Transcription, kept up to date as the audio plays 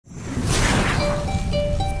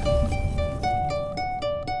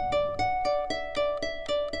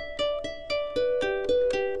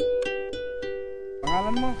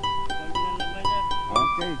Pangalan mo?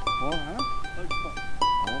 Okay. Oh, ha? Okay.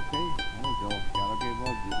 Oh, so, shout out kay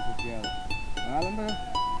Bob. Dito sa Pial. Pangalan mo?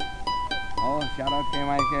 Oh, shout out kay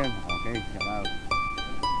Michael. Okay, shout out.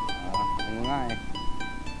 Ano nga eh.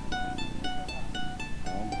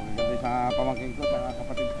 Pagkakali sa pamangkin ko, sa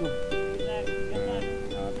kapatid ko.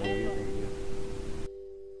 Thank you.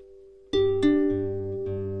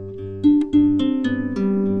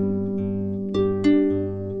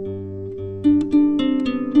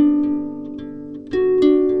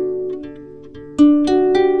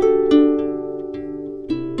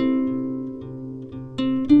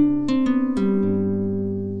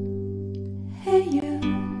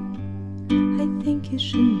 You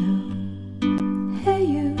should know. Hey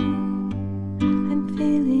you, I'm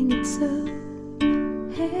feeling it so.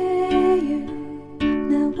 Hey you,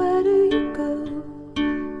 now where do you go?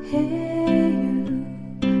 Hey you,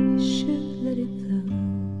 you should let it flow.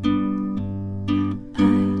 I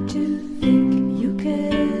do think you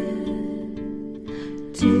care.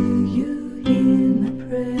 Do you hear my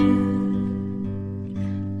prayer?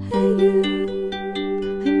 Hey you,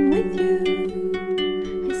 I'm with you.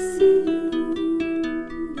 I see you.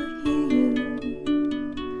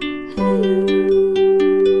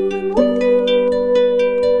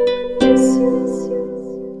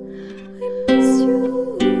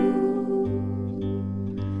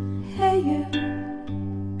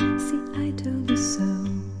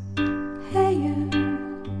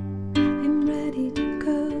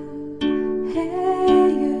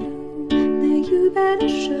 Better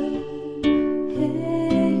show.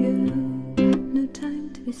 Hey you, no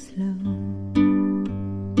time to be slow.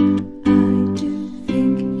 I do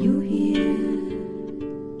think you hear.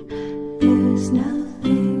 There's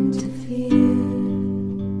nothing to fear.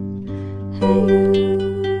 Hey you,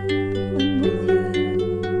 I'm with you.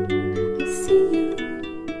 I see you,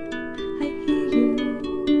 I hear you.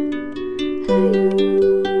 Hey you,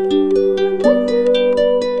 I'm with you.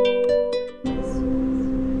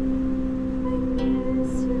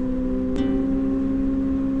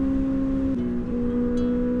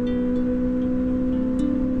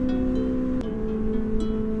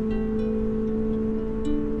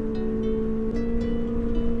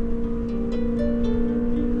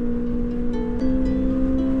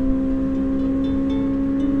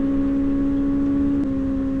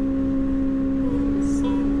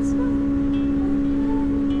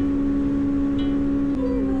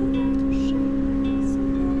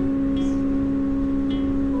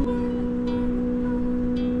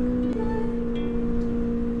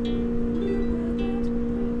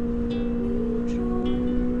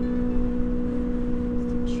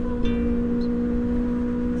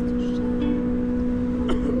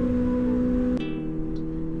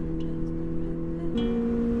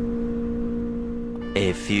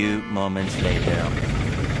 A few moments later.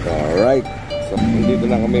 Alright, so dito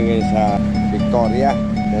na kami ngayon sa Victoria.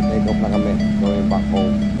 Take off na kami, going back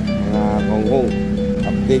home. Mga hong-hong,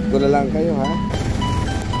 update ko na lang kayo ha.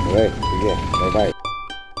 Okay, sige, bye bye.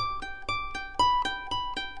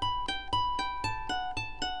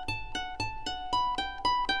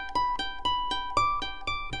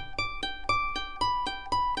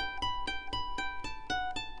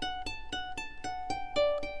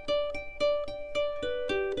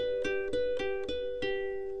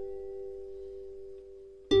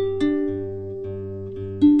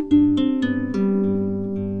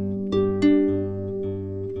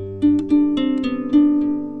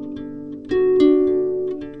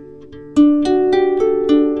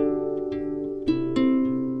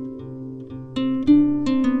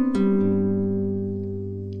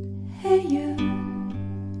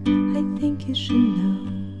 You should know.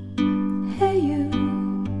 Hey you,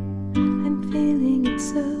 I'm feeling it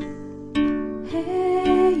so.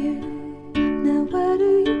 Hey you, now where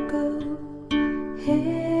do you go?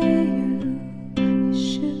 Hey you, you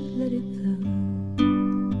should let it flow.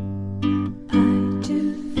 I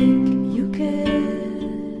do think you care.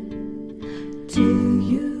 Do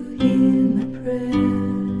you hear my prayer?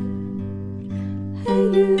 Hey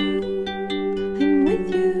you, I'm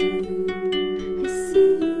with you. I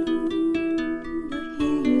see you.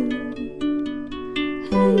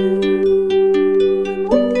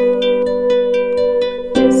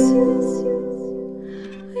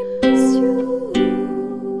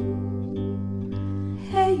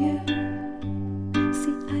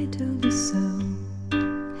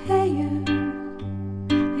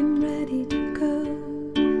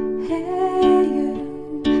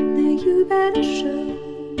 Better show.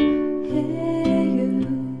 Hey you,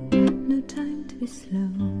 no time to be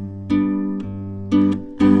slow.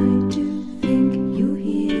 I do think you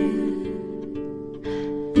hear.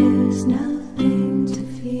 There's nothing to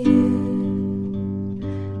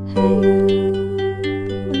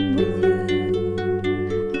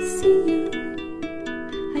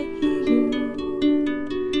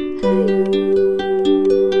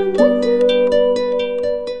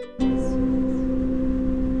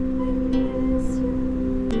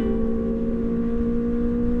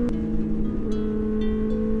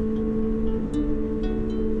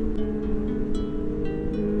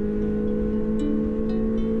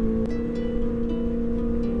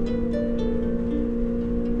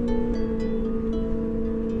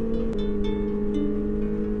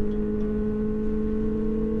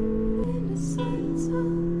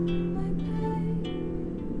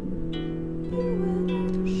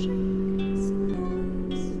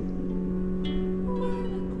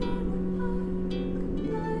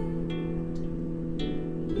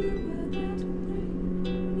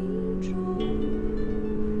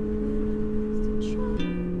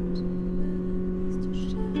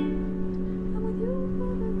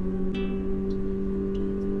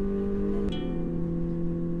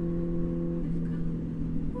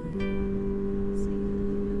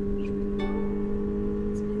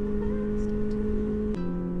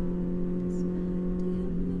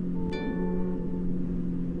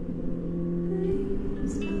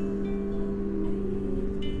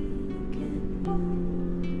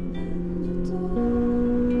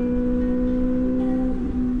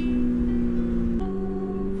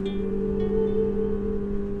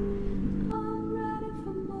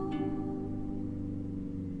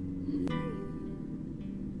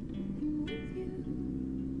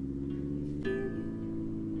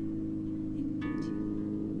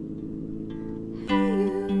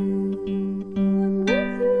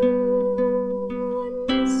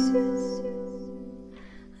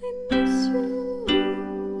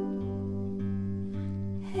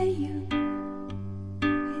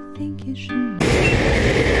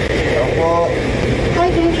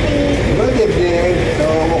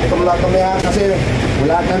wala kami kasi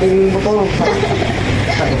wala kaming motor.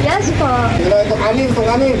 Yes po. Ito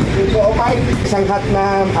kanin. Ito opay. Isang hot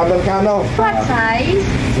na Americano. What size?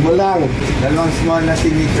 Simul lang. Dalawang small na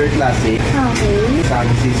signature classic. Okay. Isang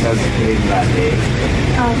seasoned cream latte.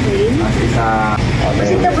 Okay. At isa...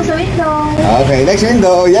 Sito po sa window. Okay, next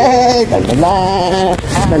window. Yay! Tandala!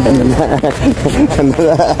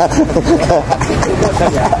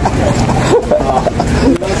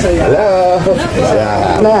 Hello!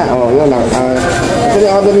 Ayan na. Oh, yun lang. Ito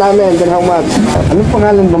yung order namin. Then how much? Anong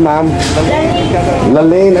pangalan ba, ma'am?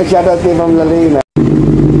 Lalane. Shout out kay Ma'am Lalane.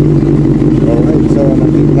 Alright, so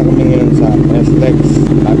nandito na kami ngayon sa SLEX.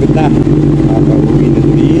 Lapit na. Nakaka-uwi na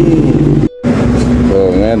din. So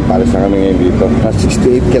ngayon, palis na kami ngayon dito.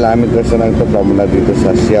 68 kilometers na lang ito from na dito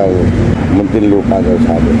sa Siaw. Muntinlupa daw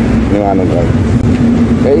sabi. Yung anong drive.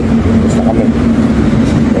 Okay, basta kami.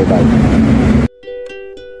 Bye-bye.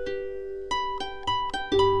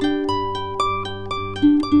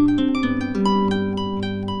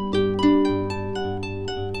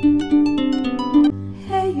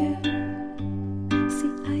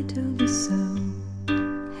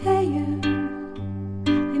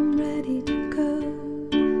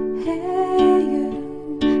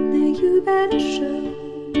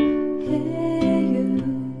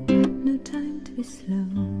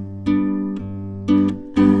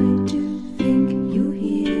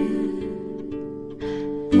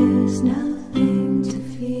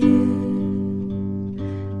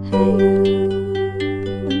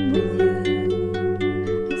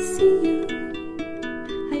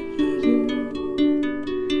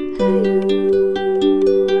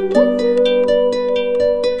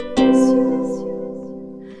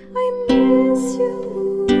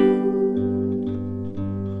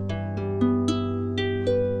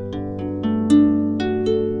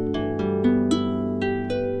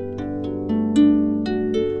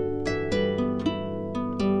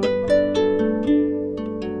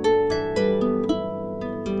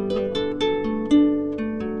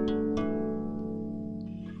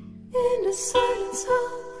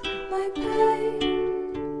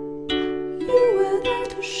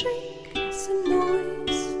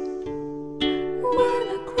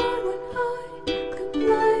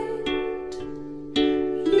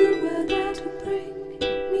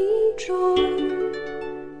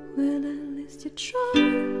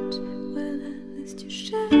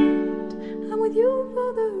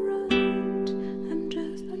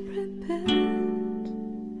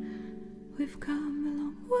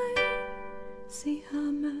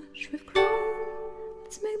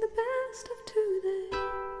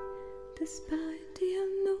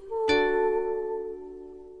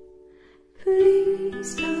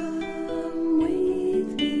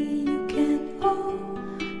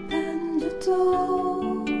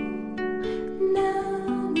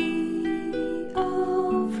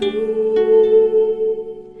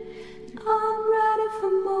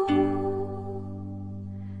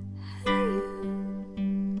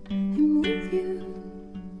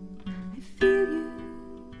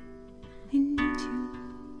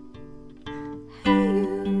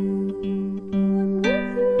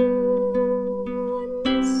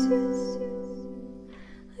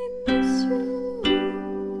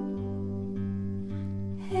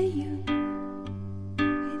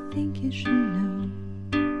 Think you should know.